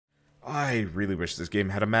I really wish this game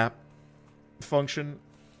had a map function.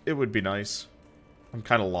 It would be nice. I'm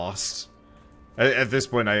kind of lost. At this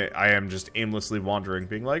point, I am just aimlessly wandering,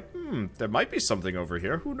 being like, there might be something over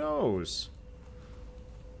here. Who knows?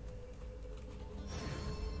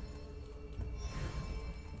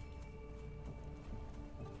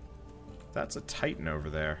 That's a Titan over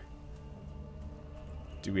there.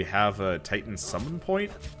 Do we have a Titan summon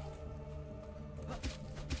point?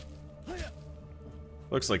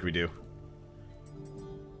 Looks like we do.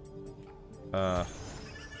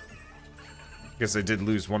 Guess I did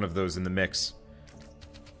lose one of those in the mix.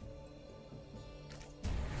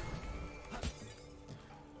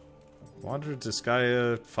 Wander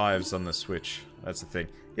Disgaea 5's on the Switch. That's the thing.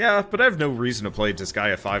 Yeah, but I have no reason to play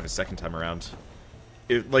Disgaea 5 a second time around.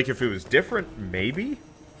 Like, if it was different, maybe?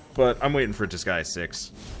 But I'm waiting for Disgaea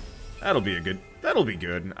 6. That'll be good.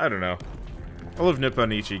 I don't know. I love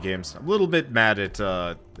Nippon Ichi games. I'm a little bit mad at,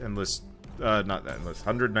 Endless... not Endless.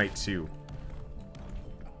 100 Night 2.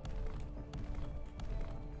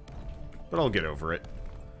 But I'll get over it.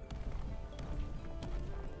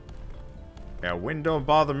 Yeah, wind don't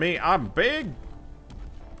bother me. I'm big!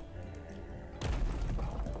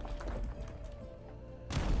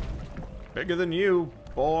 Bigger than you,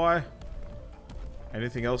 boy.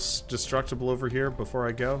 Anything else destructible over here before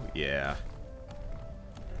I go? Yeah.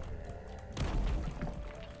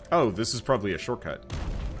 Oh, this is probably a shortcut.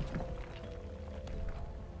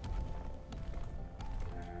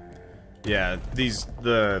 Yeah,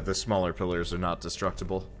 the smaller pillars are not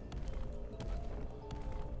destructible.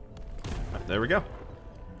 There we go.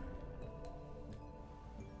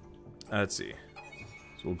 Let's see.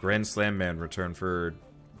 So will Grand Slam Man return for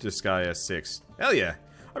Disgaea 6? Hell yeah.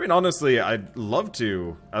 I mean, honestly, I'd love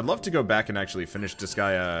to go back and actually finish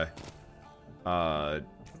Disgaea,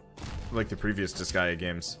 like the previous Disgaea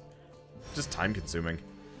games. Just time consuming.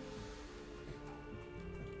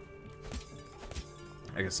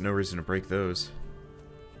 I guess no reason to break those.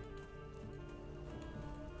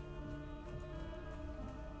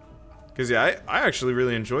 Because yeah, I actually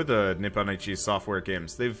really enjoy the Nippon Ichi software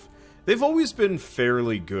games. They've always been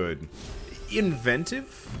fairly good.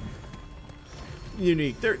 Inventive?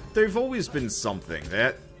 Unique. They've always been something.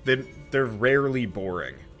 They're rarely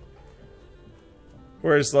boring.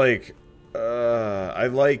 Whereas like I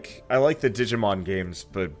like the Digimon games,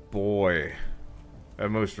 but boy, that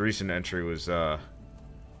most recent entry was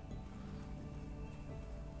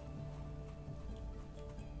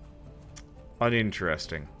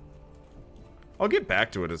uninteresting. I'll get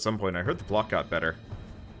back to it at some point. I heard the plot got better.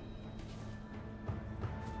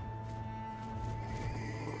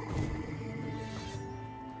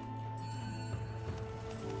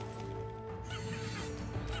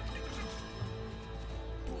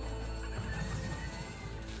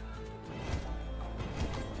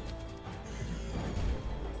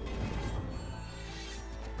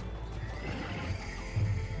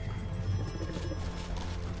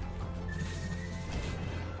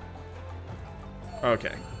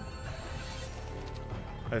 Okay.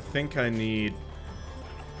 I think I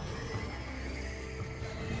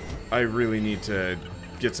really need to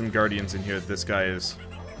get some guardians in here. This guy is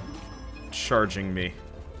charging me.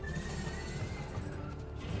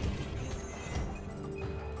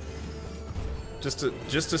 Just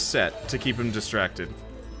a set to keep him distracted.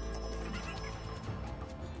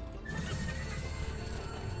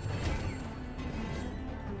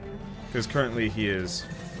 Because currently he is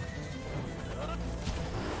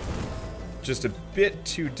just a bit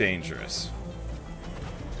too dangerous.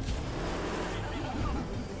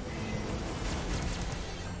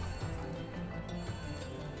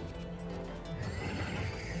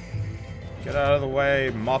 Get out of the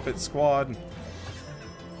way, Moppet Squad.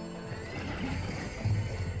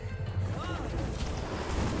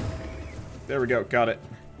 There we go, got it.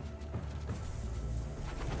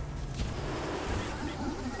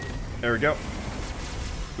 There we go.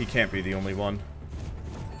 He can't be the only one.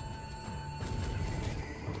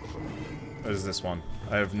 What is this one?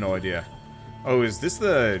 I have no idea. Oh, is this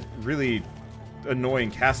the really annoying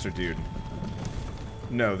caster dude?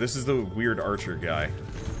 No, this is the weird archer guy.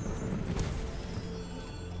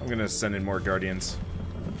 I'm gonna send in more guardians.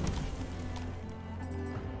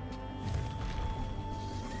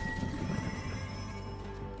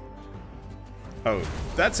 Oh,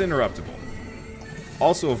 that's interruptible.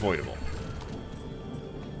 Also avoidable.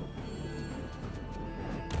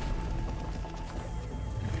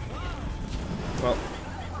 Well,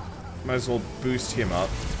 might as well boost him up.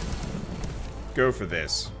 Go for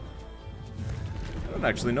this. I don't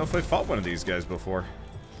actually know if I fought one of these guys before.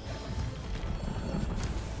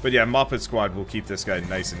 But yeah, Moppet Squad will keep this guy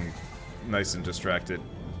nice and distracted.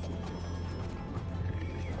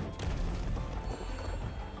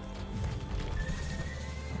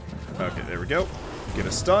 Okay, there we go. Get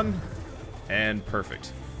a stun. And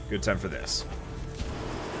perfect. Good time for this.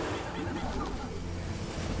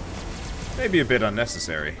 Maybe a bit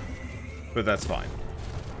unnecessary, but that's fine.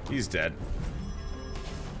 He's dead.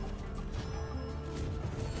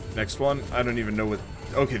 Next one, I don't even know what...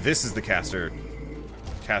 Okay, this is the caster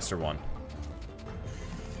one.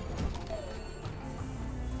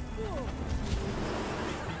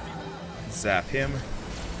 Zap him.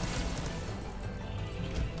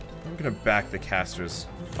 I'm gonna back the casters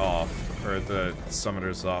off, or the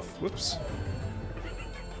summoners off. Whoops.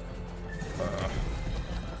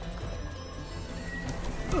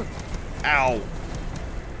 Ow!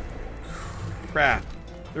 Crap.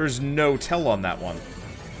 There's no tell on that one.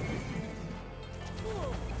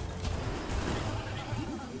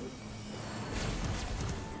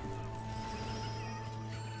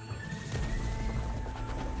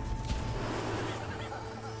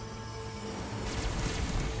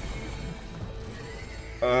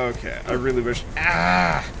 Okay, I really wish...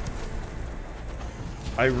 Ah!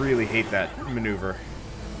 I really hate that maneuver.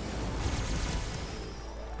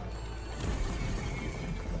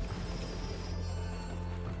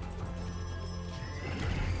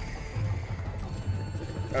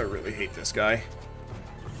 I really hate this guy.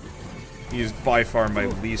 He is by far my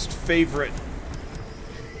least favorite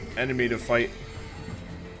enemy to fight.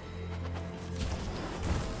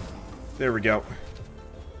 There we go.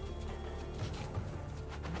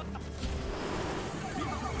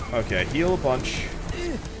 Okay, heal a bunch.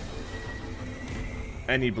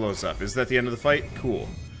 And he blows up. Is that the end of the fight? Cool.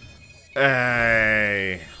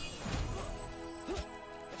 Hey.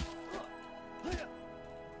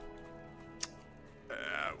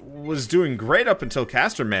 Was doing great up until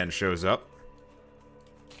Caster Man shows up.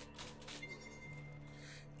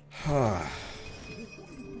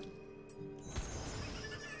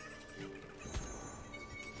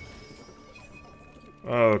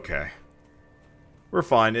 Okay. We're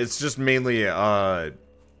fine. It's just mainly,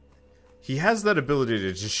 he has that ability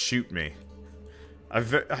to just shoot me.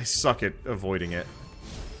 I suck at avoiding it.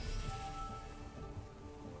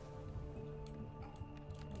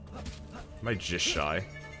 Am I just shy?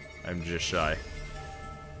 I'm just shy.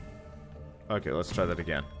 Okay, let's try that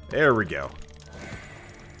again. There we go.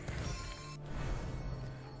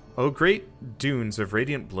 O great dunes of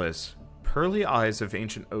radiant bliss, pearly eyes of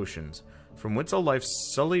ancient oceans, from whence all life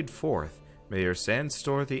sullied forth, may your sands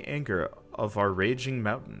store the anger of our raging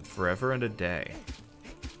mountain forever and a day.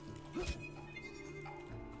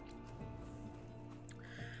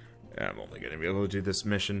 I'm only going to be able to do this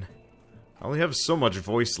mission. I only have so much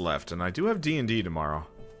voice left, and I do have D&D tomorrow.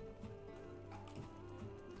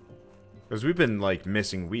 Because we've been, like,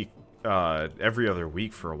 missing every other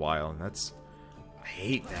week for a while, and that's... I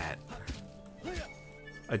hate that.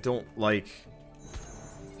 I don't like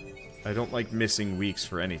missing weeks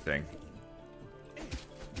for anything.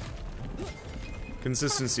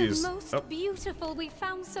 Consistency is... That's the most beautiful we've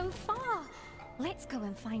found so far. Let's go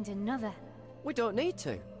and find another. We don't need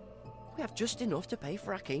to. We have just enough to pay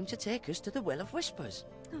for Hakim to take us to the Well of Whispers.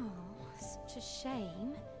 Oh, such a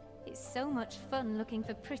shame. It's so much fun looking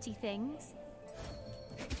for pretty things.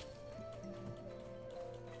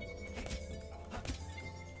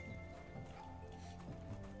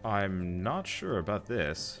 I'm not sure about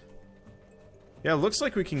this. Yeah, it looks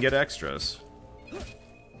like we can get extras.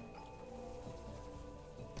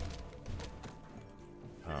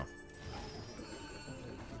 Oh.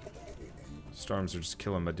 Storms are just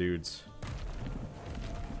killing my dudes.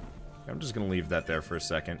 I'm just gonna leave that there for a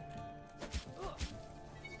second.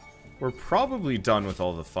 We're probably done with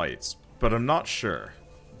all the fights, but I'm not sure.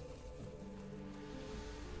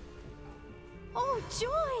 Oh,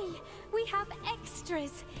 joy! We have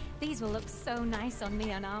extras. These will look so nice on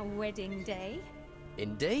me on our wedding day.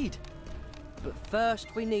 Indeed. But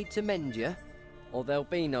first we need to mend you, or there'll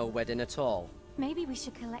be no wedding at all. Maybe we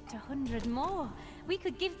should collect 100 more. We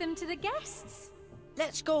could give them to the guests.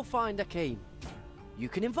 Let's go find Hakim. You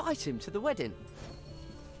can invite him to the wedding.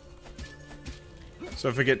 So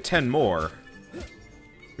if we get 10 more,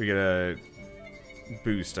 we get a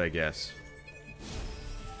boost, I guess.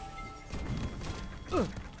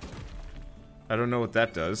 I don't know what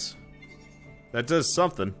that does. That does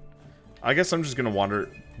something. I guess I'm just gonna wander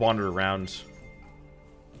around.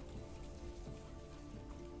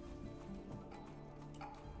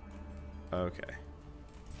 Okay.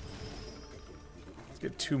 Let's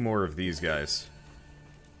get 2 more of these guys.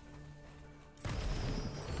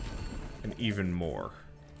 And even more.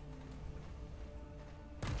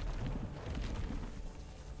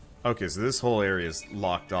 Okay, so this whole area is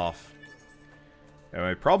locked off. And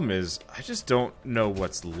my problem is, I just don't know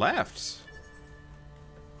what's left.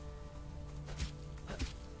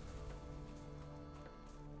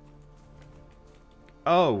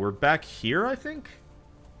 Oh, we're back here, I think?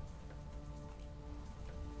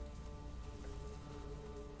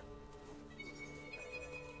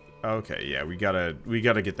 Okay, yeah, we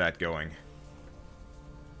gotta get that going.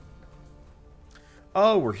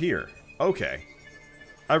 Oh, we're here. Okay.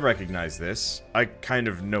 I recognize this. I kind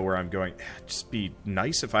of know where I'm going. It'd just be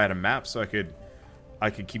nice if I had a map so I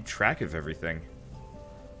could keep track of everything.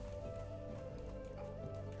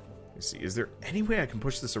 Let's see, is there any way I can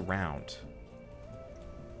push this around?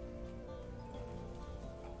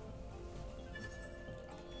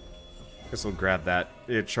 Guess I'll grab that.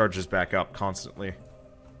 It charges back up constantly.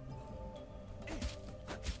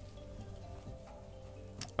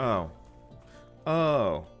 Oh.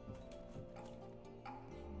 Oh.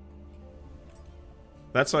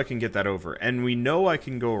 That's so I can get that over. And we know I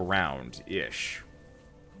can go around-ish.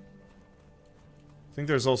 I think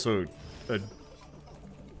there's also a...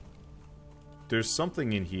 There's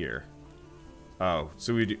something in here. Oh,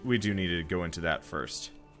 so we do need to go into that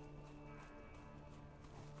first.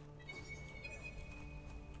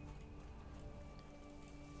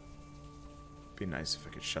 Be nice if I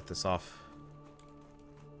could shut this off.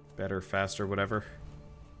 Better, faster, whatever.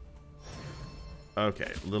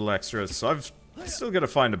 Okay, a little extra. So I've still got to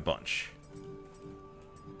find a bunch.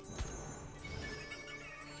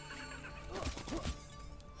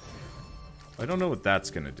 I don't know what that's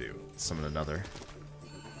going to do. Summon another.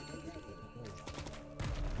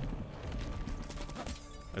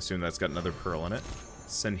 I assume that's got another pearl in it.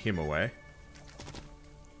 Send him away.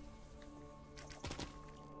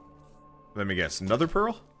 Let me guess, another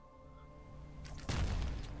pearl?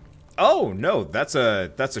 Oh, no, that's a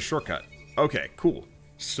shortcut. Okay, cool.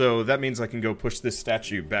 So that means I can go push this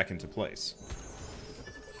statue back into place.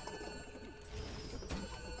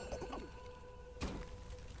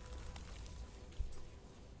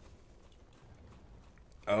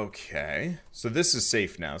 Okay, so this is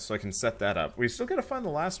safe now, so I can set that up. We still gotta find the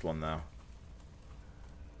last one, though.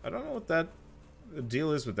 I don't know what the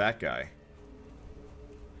deal is with that guy.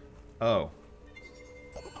 Oh.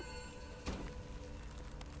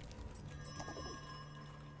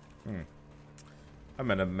 I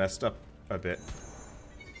might have messed up a bit.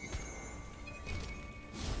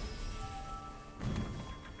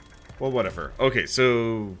 Well, whatever. Okay,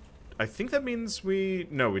 so I think that means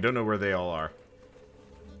no, we don't know where they all are.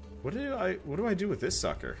 What do I do with this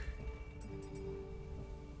sucker?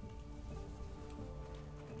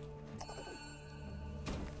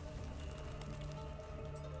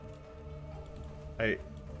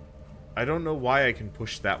 I don't know why I can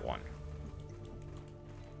push that one.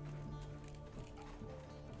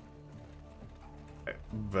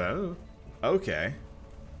 Well, okay.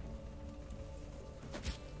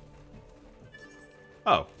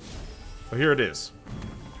 Oh. Well, here it is.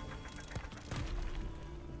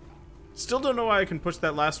 Still don't know why I can push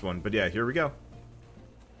that last one, but yeah, here we go.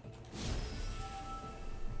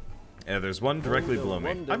 Yeah, there's one directly below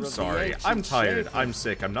me. I'm sorry. I'm tired. I'm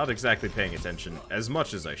sick. I'm not exactly paying attention as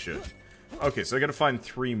much as I should. Okay, so I gotta find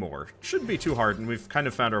 3 more. Shouldn't be too hard, and we've kind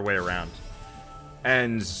of found our way around.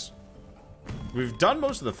 And we've done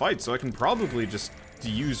most of the fight, so I can probably just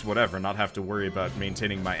use whatever, not have to worry about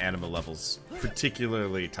maintaining my anima levels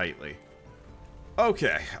particularly tightly.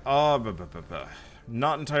 Okay,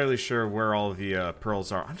 not entirely sure where all the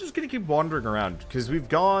pearls are. I'm just gonna keep wandering around, because we've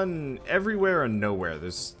gone everywhere and nowhere.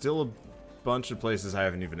 There's still a bunch of places I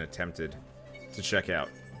haven't even attempted to check out.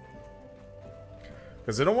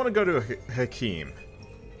 Because I don't want to go to Hakim.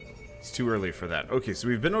 It's too early for that. Okay, so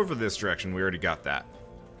we've been over this direction. We already got that.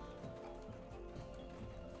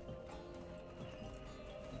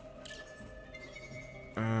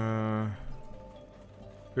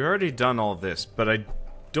 We've already done all this, but I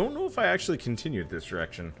don't know if I actually continued this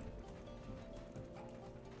direction.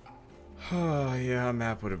 Oh, yeah, a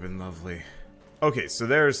map would have been lovely. Okay, so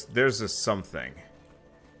there's a something.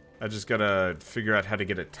 I just gotta figure out how to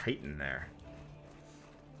get a Titan there.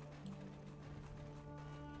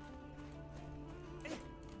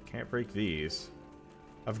 Can't break these.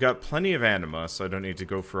 I've got plenty of anima, so I don't need to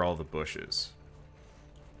go for all the bushes.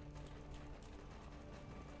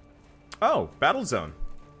 Oh, battle zone.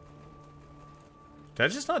 Did I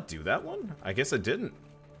just not do that one? I guess I didn't.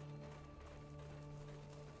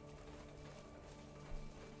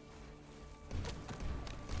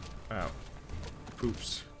 Oh.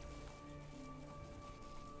 Oops.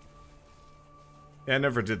 Yeah, I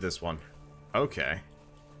never did this one. Okay.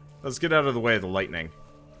 Let's get out of the way of the lightning.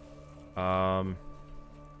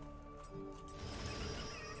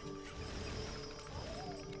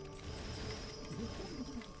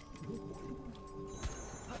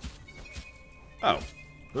 Oh.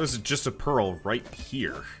 This is just a pearl right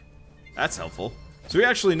here. That's helpful. So we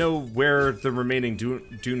actually know where the remaining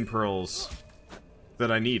Dune Pearls that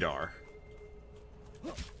I need are.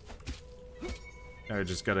 I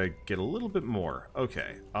just gotta get a little bit more.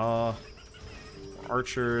 Okay.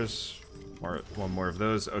 Archers. One more of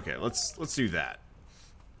those. Okay, let's do that.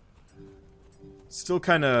 Still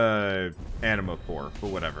kind of anima poor, but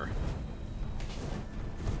whatever.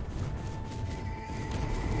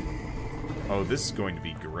 Oh, this is going to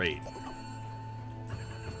be great.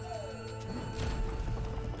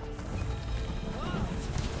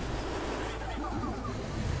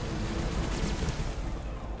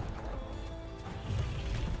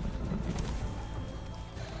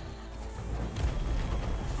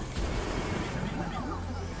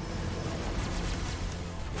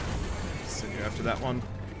 Send you after that one.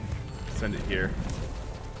 Send it here.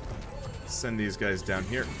 Send these guys down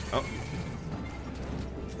here. Oh.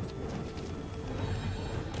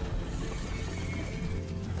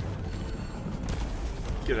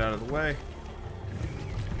 Get out of the way.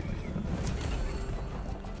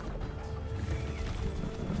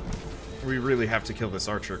 We really have to kill this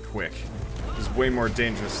archer quick. He's way more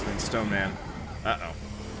dangerous than Stone Man. Uh-oh.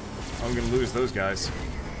 I'm gonna lose those guys.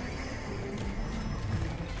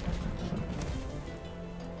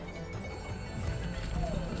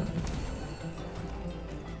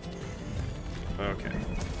 Okay.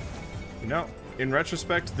 You know, in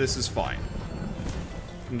retrospect, this is fine.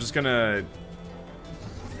 I'm just gonna...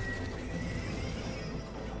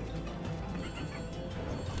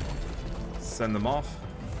 send them off.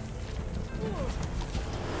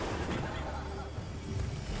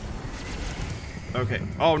 Okay.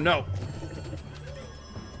 Oh no.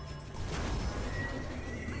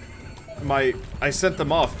 I sent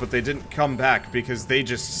them off, but they didn't come back because they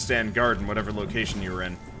just stand guard in whatever location you were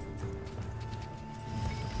in.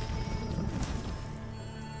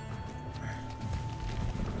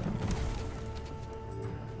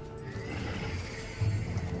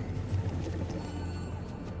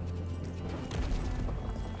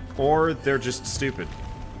 Or they're just stupid.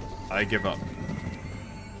 I give up.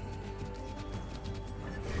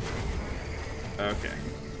 Okay.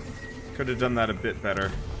 Could have done that a bit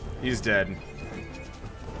better. He's dead.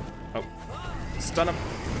 Oh. Stun him.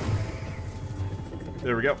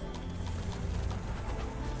 There we go.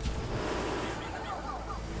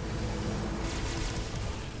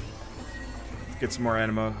 Get some more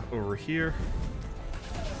anima over here.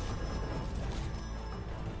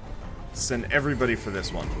 Send everybody for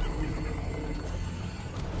this one.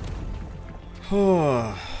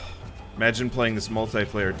 Imagine playing this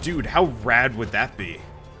multiplayer. Dude, how rad would that be?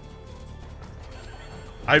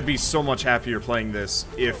 I'd be so much happier playing this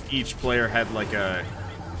if each player had like a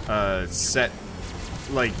set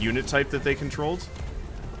like unit type that they controlled.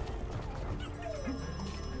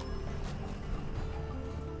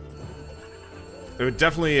 It would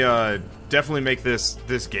definitely make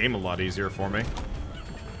this game a lot easier for me.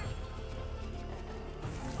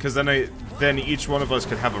 Because then each one of us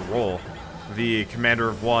could have a role. The commander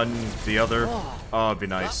of one, the other. Oh, it'd be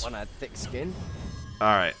nice. That one had thick skin.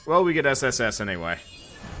 Alright, well, we get SSS anyway.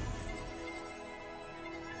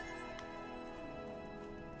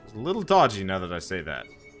 It's a little dodgy now that I say that.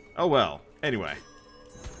 Oh well, anyway.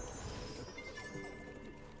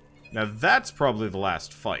 Now that's probably the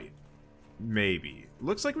last fight. Maybe.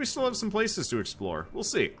 Looks like we still have some places to explore. We'll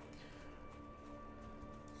see.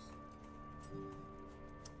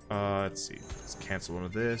 Let's see. Let's cancel one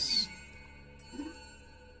of this.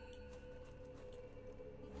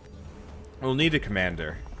 We'll need a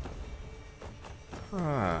commander.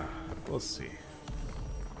 We'll see.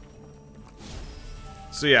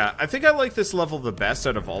 So yeah, I think I like this level the best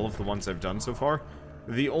out of all of the ones I've done so far.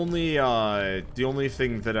 The only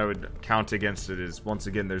thing that I would count against it is, once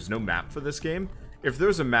again, there's no map for this game. If there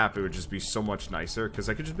was a map, it would just be so much nicer, because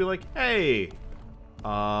I could just be like, hey,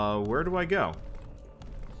 where do I go?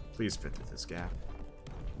 Please fit through this gap.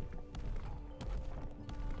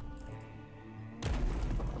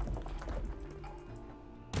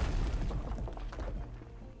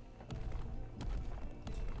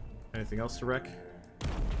 Anything else to wreck?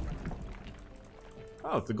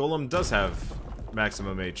 Oh, the golem does have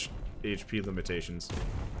maximum HP limitations.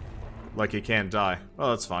 Like it can't die. Oh,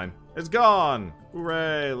 that's fine. It's gone!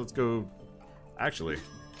 Hooray! Let's go... Actually...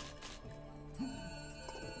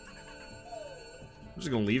 I'm just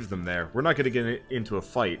gonna leave them there. We're not gonna get into a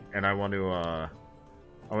fight, and I want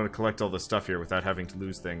to collect all the stuff here without having to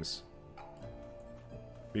lose things.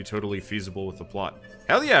 Be totally feasible with the plot.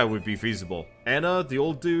 Hell yeah, it would be feasible. Anna, the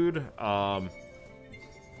old dude,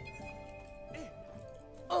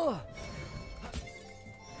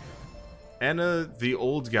 Anna, the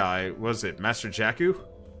old guy, was it Master Jakku?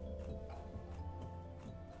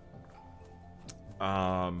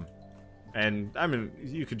 And, I mean,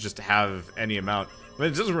 you could just have any amount. I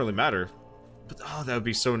mean, it doesn't really matter. But, oh, that would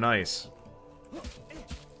be so nice.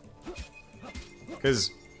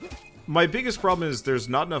 Because my biggest problem is there's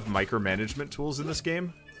not enough micromanagement tools in this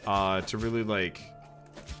game to really, like,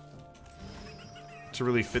 to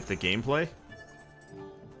really fit the gameplay.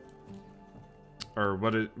 Or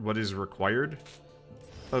what is required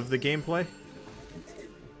of the gameplay.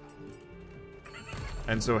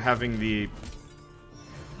 And so having the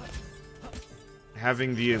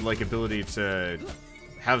like ability to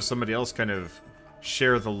have somebody else kind of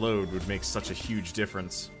share the load would make such a huge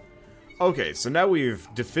difference. Okay, so now we've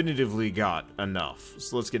definitively got enough.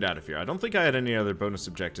 So let's get out of here. I don't think I had any other bonus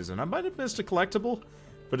objectives, and I might have missed a collectible,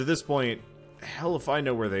 but at this point, hell if I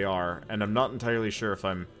know where they are, and I'm not entirely sure if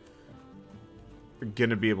I'm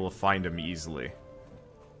gonna be able to find them easily.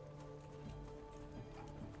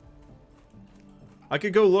 I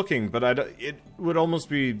could go looking, but it would almost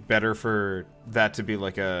be better for that to be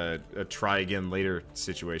like a try again later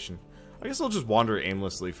situation. I guess I'll just wander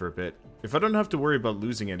aimlessly for a bit. If I don't have to worry about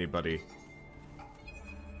losing anybody,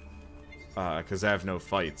 because I have no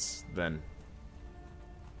fights, then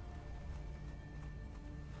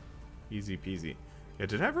easy peasy. Yeah,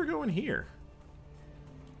 did I ever go in here?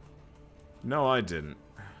 No, I didn't.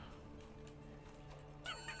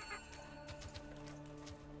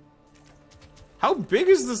 How big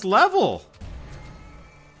is this level?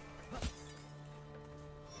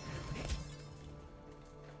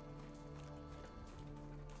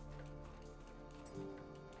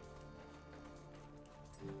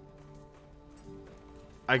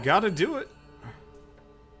 I gotta do it.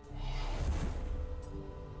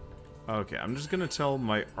 Okay, I'm just gonna tell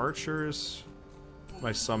my archers, my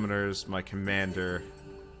summoners, my commander,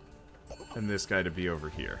 and this guy to be over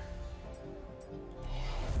here.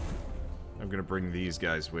 I'm gonna bring these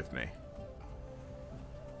guys with me.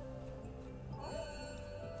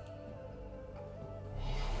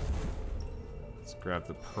 Let's grab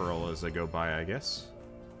the pearl as I go by, I guess.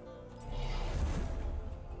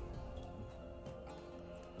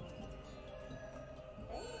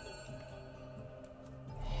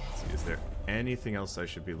 Let's see, is there anything else I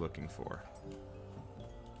should be looking for?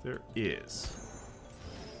 There is.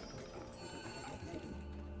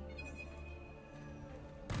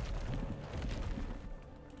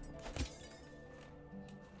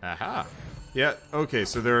 Aha. Yeah, okay,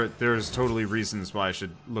 so there's totally reasons why I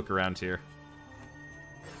should look around here.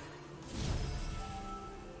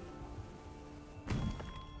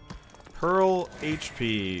 Pearl,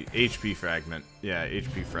 HP fragment. Yeah,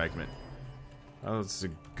 HP fragment. Oh, that's a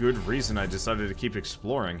good reason I decided to keep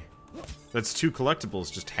exploring. That's 2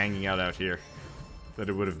 collectibles just hanging out here that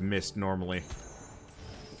it would have missed normally.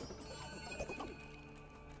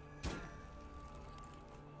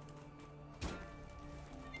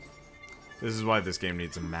 This is why this game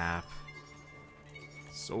needs a map.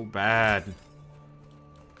 So bad.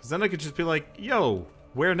 Because then I could just be like, yo,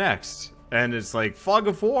 where next? And it's like, Fog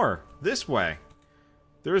of War, this way.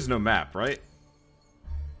 There is no map, right?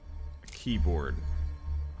 A keyboard.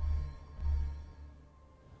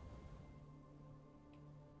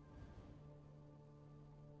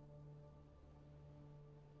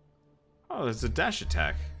 Oh, there's a dash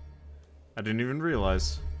attack. I didn't even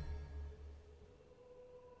realize.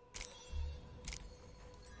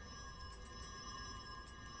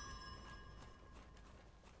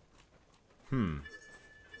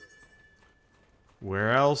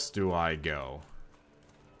 Where else do I go?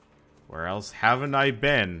 Where else haven't I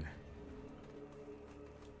been?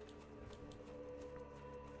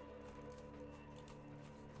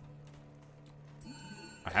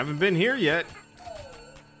 I haven't been here yet.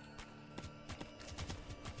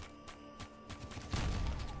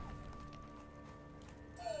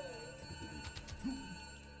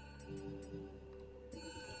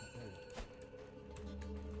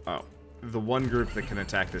 Oh. The one group that can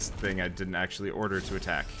attack this thing I didn't actually order to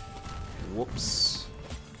attack. Whoops.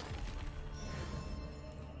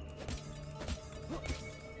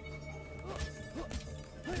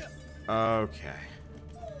 Okay.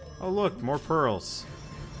 Oh look, more pearls.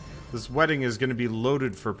 This wedding is gonna be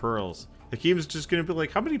loaded for pearls. Hakim's just gonna be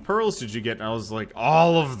like, how many pearls did you get? And I was like,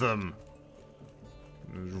 all of them.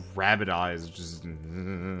 Rabbit eyes, just...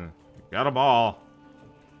 got them all.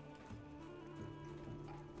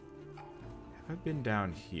 I've been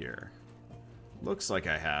down here. Looks like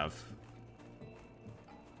I have.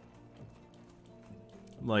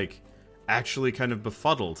 I'm, like, actually kind of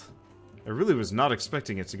befuddled. I really was not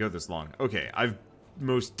expecting it to go this long. Okay, I've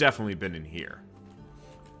most definitely been in here.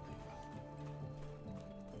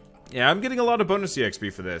 Yeah, I'm getting a lot of bonus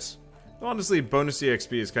EXP for this. Honestly, bonus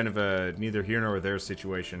EXP is kind of a neither here nor there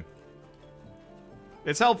situation.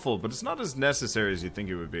 It's helpful, but it's not as necessary as you think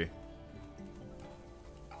it would be.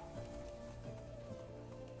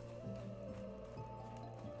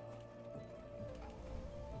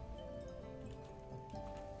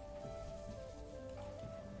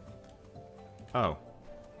 Oh.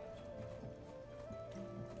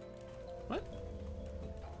 What?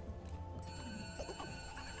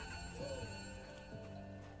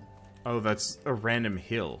 Oh, that's a random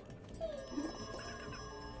hill.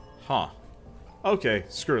 Huh. Okay,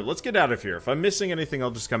 screw it. Let's get out of here. If I'm missing anything,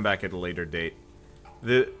 I'll just come back at a later date.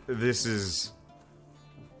 This is...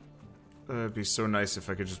 it'd be so nice if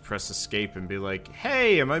I could just press escape and be like,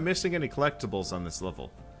 hey, am I missing any collectibles on this level?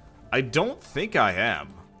 I don't think I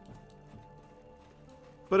am.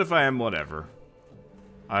 But if I am, whatever.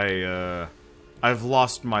 I've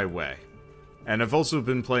lost my way. And I've also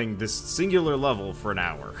been playing this singular level for an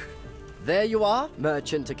hour. There you are,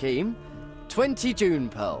 Merchant Akeem. 20 June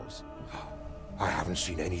pearls. I haven't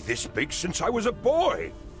seen any this big since I was a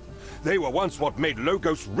boy. They were once what made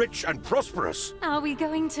Logos rich and prosperous. Are we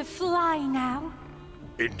going to fly now?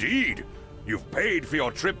 Indeed. You've paid for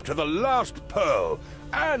your trip to the last pearl,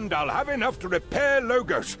 and I'll have enough to repair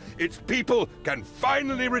Logos. Its people can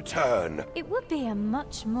finally return. It would be a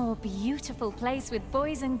much more beautiful place with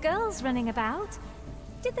boys and girls running about.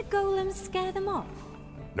 Did the Golems scare them off?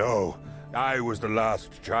 No, I was the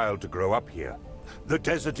last child to grow up here. The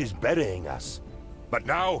desert is burying us. But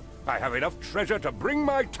now, I have enough treasure to bring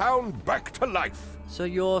my town back to life. So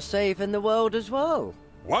you're saving the world as well?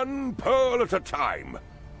 One pearl at a time.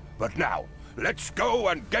 But now, let's go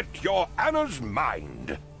and get your Anna's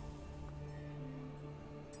mind.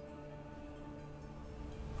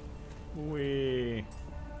 Wee.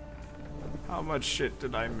 How much shit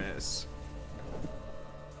did I miss?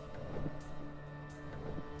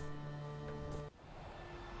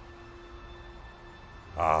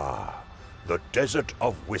 Ah, the Desert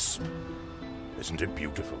of Wisp. Isn't it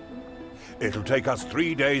beautiful? It'll take us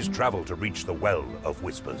 3 days' travel to reach the Well of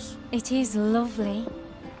Whispers. It is lovely.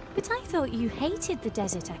 But I thought you hated the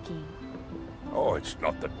desert, Akeem. Oh, it's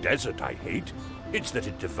not the desert I hate. It's that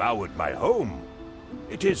it devoured my home.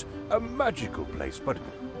 It is a magical place, but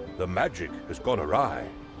the magic has gone awry.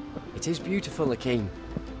 It is beautiful, Akeem.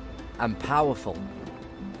 And powerful.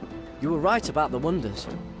 You were right about the wonders.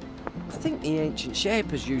 I think the ancient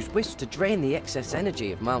Shapers used wisp to drain the excess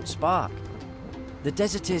energy of Mount Spark. The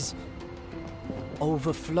desert is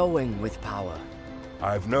overflowing with power.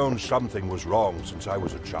 I've known something was wrong since I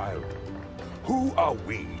was a child. Who are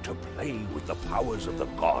we to play with the powers of the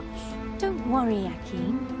gods? Don't worry,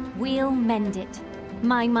 Akeem. We'll mend it.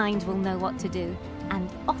 My mind will know what to do, and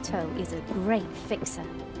OTTO is a great fixer.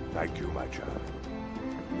 Thank you, my child.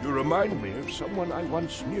 You remind me of someone I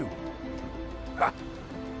once knew. Ha!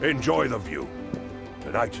 Enjoy the view.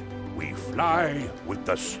 Tonight, we fly with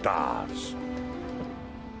the stars.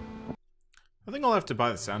 I think I'll have to buy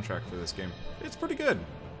the soundtrack for this game. It's pretty good.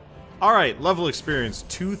 Alright, level experience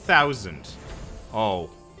 2,000. Oh.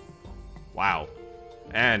 Wow.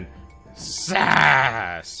 And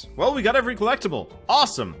sass! Well, we got every collectible.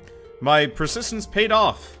 Awesome. My persistence paid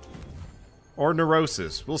off. Or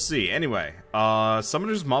neurosis. We'll see. Anyway,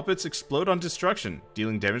 summoners' moppets explode on destruction,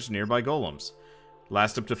 dealing damage to nearby golems.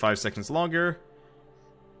 Last up to 5 seconds longer.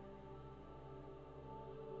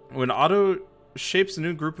 When OTTO shapes a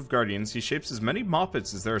new group of guardians, he shapes as many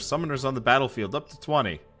moppets as there are summoners on the battlefield, up to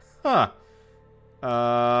 20. Huh.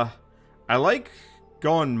 I like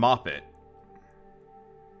going moppet.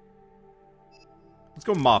 Let's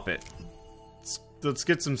go moppet. Let's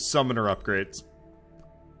get some summoner upgrades.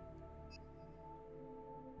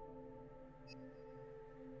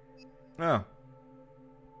 Oh.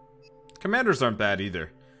 Commanders aren't bad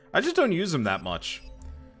either. I just don't use them that much.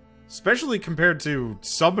 Especially compared to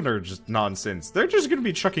summoner just nonsense. They're just gonna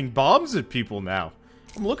be chucking bombs at people now.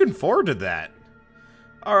 I'm looking forward to that.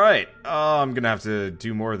 Alright, I'm gonna have to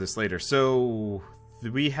do more of this later. So,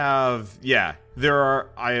 we have, yeah, there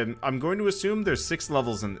are, I'm going to assume there's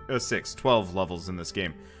 12 levels in this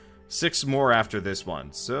game. 6 more after this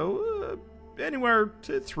one. So, anywhere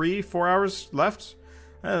to 3-4 hours left.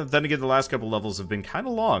 Then again, the last couple levels have been kind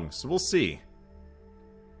of long, so we'll see.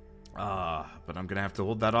 But I'm gonna have to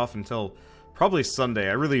hold that off until probably Sunday.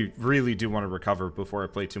 I really, really do want to recover before I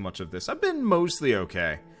play too much of this. I've been mostly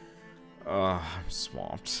okay. I'm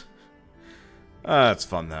swamped. It's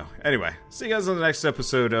fun, though. Anyway, see you guys on the next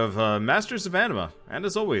episode of Masters of Anima. And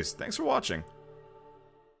as always, thanks for watching.